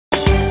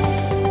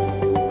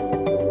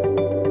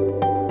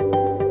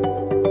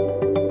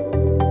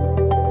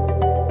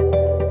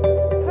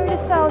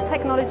PROTOCELL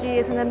technology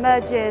is an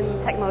emerging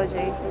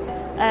technology.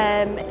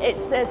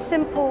 It's a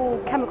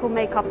simple chemical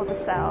makeup of a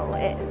cell.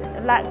 It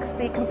lacks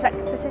the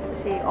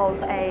complexity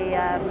of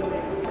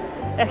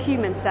a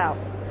human cell,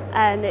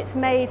 and it's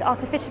made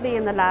artificially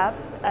in the lab.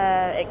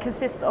 It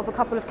consists of a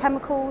couple of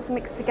chemicals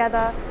mixed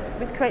together,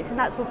 which creates a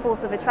natural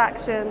force of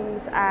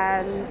attractions,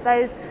 and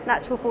those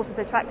natural forces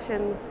of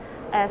attractions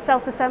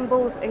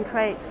self-assembles and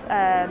creates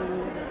a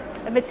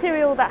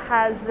material that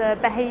has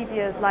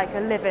behaviours like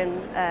a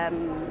living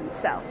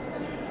cell.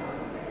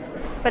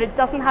 But it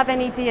doesn't have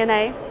any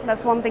DNA,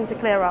 that's one thing to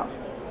clear up.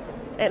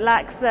 It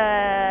lacks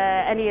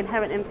any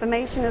inherent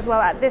information as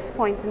well at this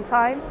point in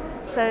time,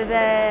 so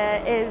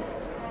there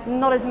is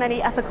not as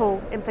many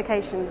ethical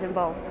implications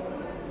involved.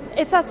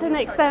 It's at an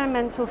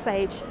experimental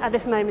stage at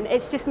this moment.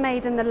 It's just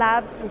made in the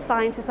labs, and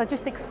scientists are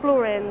just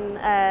exploring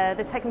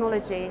the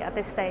technology at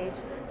this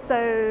stage.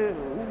 So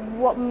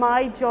what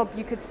my job,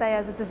 you could say,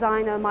 as a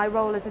designer, my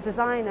role as a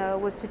designer,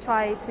 was to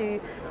try to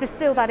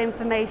distill that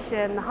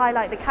information,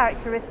 highlight the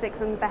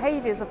characteristics and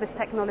behaviours of this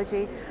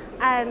technology,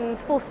 and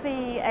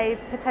foresee a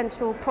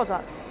potential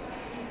product,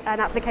 an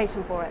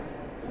application for it.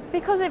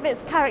 Because of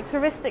its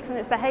characteristics and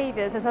its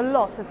behaviours, there's a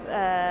lot of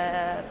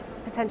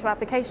potential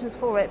applications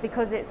for it,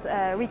 because it's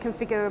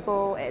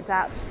reconfigurable, it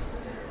adapts,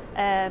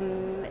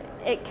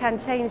 it can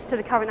change to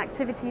the current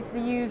activity to the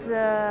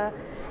user,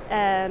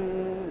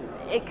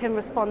 it can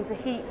respond to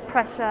heat,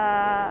 pressure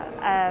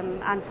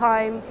and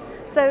time.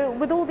 So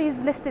with all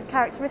these listed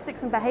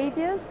characteristics and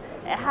behaviours,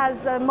 it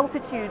has a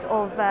multitude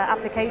of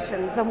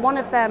applications, and one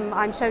of them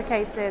I'm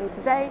showcasing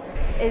today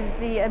is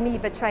the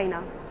amoeba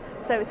trainer.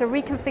 So it's a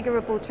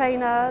reconfigurable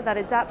trainer that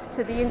adapts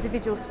to the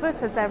individual's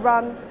foot as they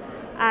run,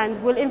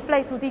 and will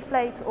inflate or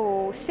deflate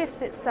or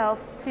shift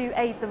itself to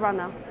aid the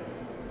runner.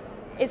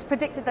 It's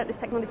predicted that this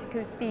technology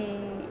could be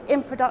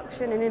in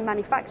production and in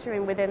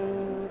manufacturing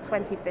within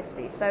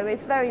 2050, so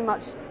it's very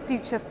much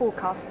future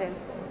forecasting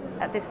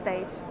at this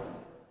stage.